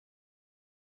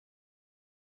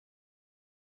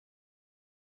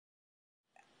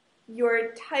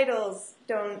your titles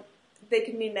they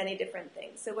can mean many different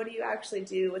things. So what do you actually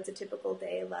do? What's a typical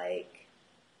day like?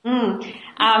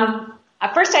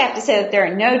 First I have to say that there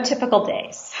are no typical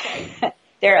days.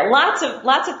 There are lots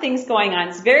of things going on.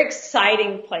 It's a very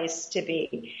exciting place to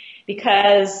be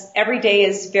because every day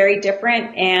is very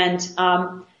different, and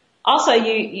also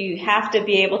you have to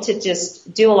be able to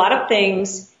just do a lot of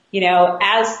things,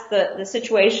 as the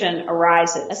situation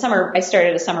arises. I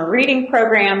started a summer reading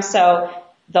program, so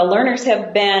the learners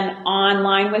have been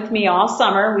online with me all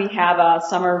summer. We have a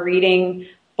summer reading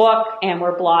book, and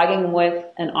we're blogging with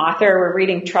an author. We're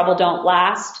reading Trouble Don't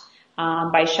Last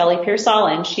by Shelley Pearsall,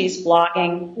 and she's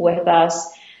blogging with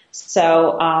us.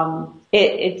 So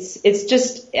it's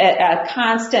just a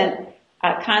constant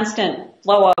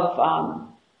flow of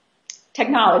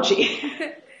technology.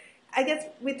 I guess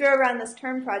we throw around this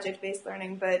term project-based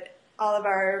learning, but all of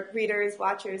our readers,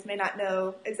 watchers may not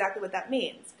know exactly what that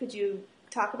means. Could you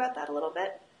talk about that a little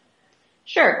bit?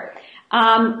 Sure.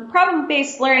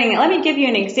 Problem-based learning, let me give you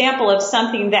an example of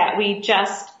something that we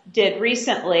just did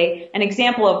recently, an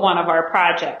example of one of our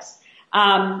projects.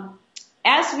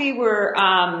 As we were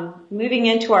moving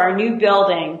into our new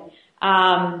building,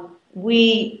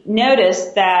 we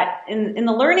noticed that in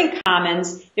the Learning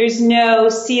Commons, there's no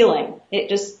ceiling. It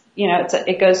just,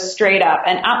 it goes straight up.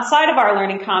 And outside of our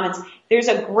Learning Commons, there's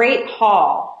a great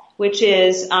hall, which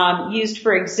is used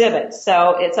for exhibits.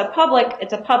 So it's a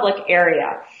public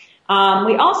area.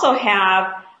 We also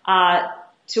have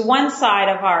to one side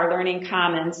of our Learning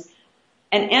Commons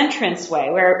an entranceway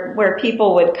where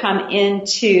people would come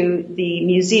into the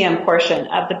museum portion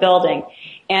of the building.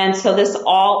 And so this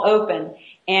all open.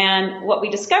 And what we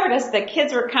discovered as the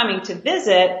kids were coming to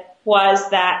visit was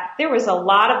that there was a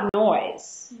lot of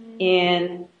noise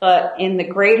in the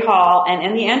Great Hall and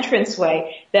in the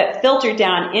entranceway that filtered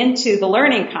down into the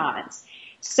Learning Commons.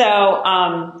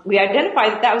 So we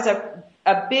identified that was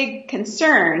a big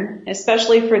concern,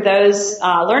 especially for those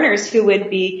learners who would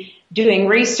be doing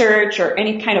research or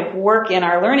any kind of work in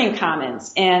our Learning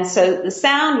Commons. And so the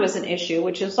sound was an issue,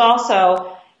 which is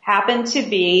also happened to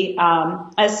be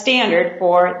a standard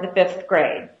for the 5th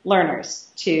grade learners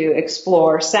to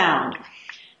explore sound.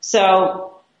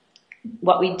 So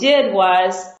what we did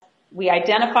was we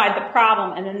identified the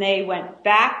problem, and then they went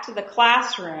back to the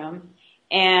classroom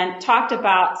and talked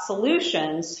about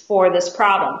solutions for this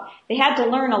problem. They had to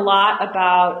learn a lot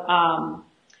about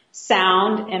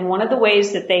sound, and one of the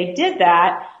ways that they did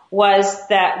that was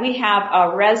that we have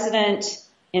a resident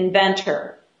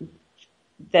inventor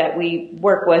that we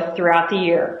work with throughout the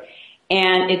year.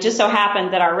 And it just so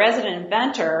happened that our resident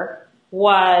inventor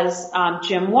was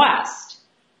Jim West,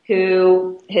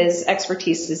 who his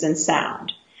expertise is in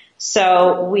sound.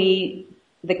 So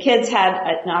the kids had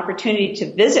an opportunity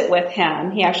to visit with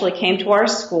him. He actually came to our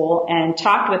school and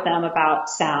talked with them about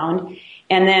sound.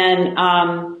 And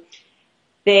then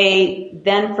they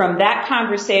from that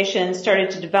conversation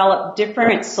started to develop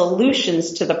different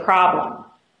solutions to the problem.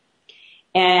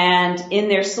 And in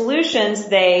their solutions,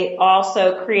 they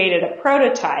also created a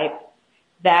prototype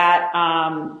that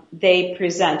they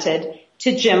presented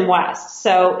to Jim West.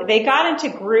 So they got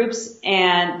into groups,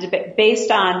 and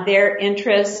based on their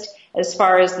interest as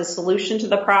far as the solution to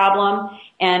the problem,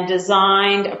 and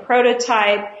designed a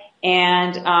prototype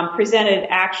and presented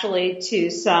actually to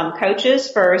some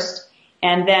coaches first.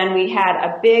 And then we had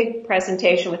a big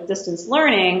presentation with distance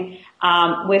learning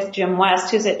with Jim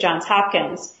West, who's at Johns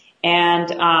Hopkins. And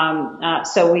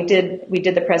so we did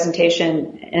the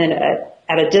presentation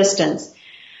at a distance.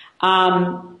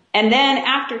 And then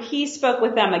after he spoke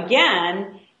with them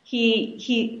again,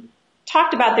 he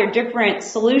talked about their different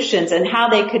solutions and how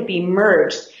they could be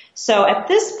merged. So at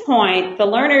this point, the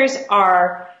learners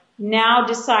are now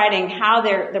deciding how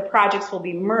the projects will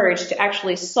be merged to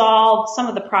actually solve some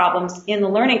of the problems in the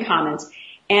Learning Commons.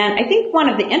 And I think one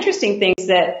of the interesting things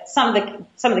that some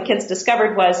of the kids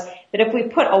discovered was that if we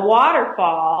put a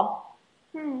waterfall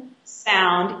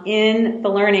sound in the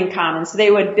Learning Commons, they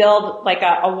would build like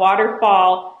a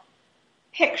waterfall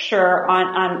picture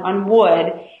on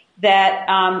wood that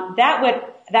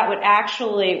would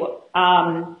actually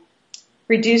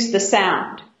reduce the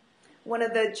sound. One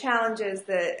of the challenges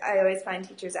that I always find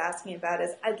teachers ask me about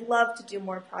is I'd love to do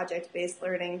more project-based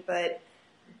learning, but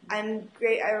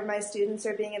my students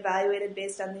are being evaluated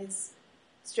based on these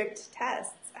strict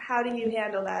tests. How do you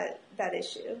handle that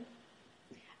issue?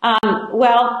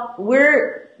 Well,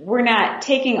 we're not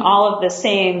taking all of the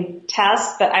same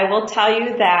tests, but I will tell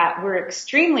you that we're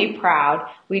extremely proud.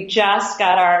 We just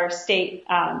got our state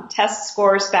test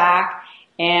scores back,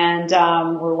 and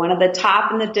we're one of the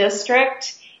top in the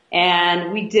district,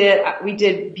 and we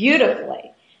did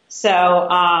beautifully.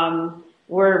 So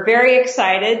we're very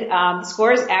excited. The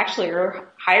scores actually are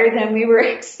higher than we were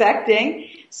expecting.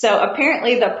 So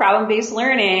apparently the problem-based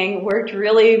learning worked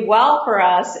really well for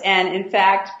us and, in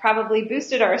fact, probably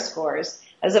boosted our scores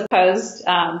as opposed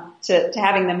to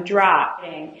having them drop.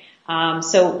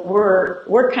 So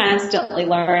we're constantly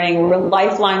learning. We're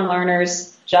lifelong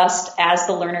learners, just as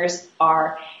the learners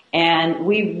are. And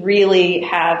we really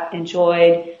have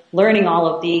enjoyed learning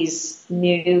all of these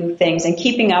new things and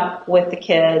keeping up with the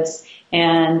kids.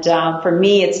 And for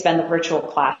me, it's been the virtual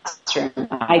classroom.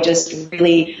 I just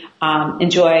really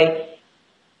enjoy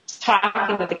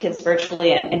talking with the kids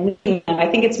virtually and meeting them. I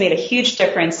think it's made a huge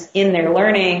difference in their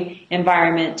learning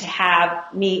environment to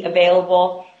have me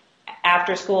available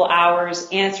after school hours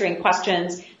answering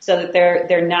questions so that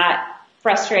they're not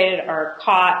frustrated or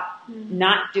caught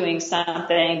not doing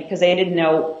something because they didn't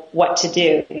know what to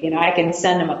do. I can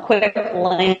send them a quick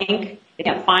link. They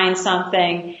can find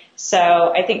something.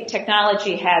 So I think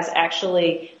technology has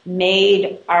actually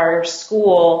made our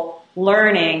school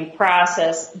learning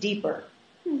process deeper.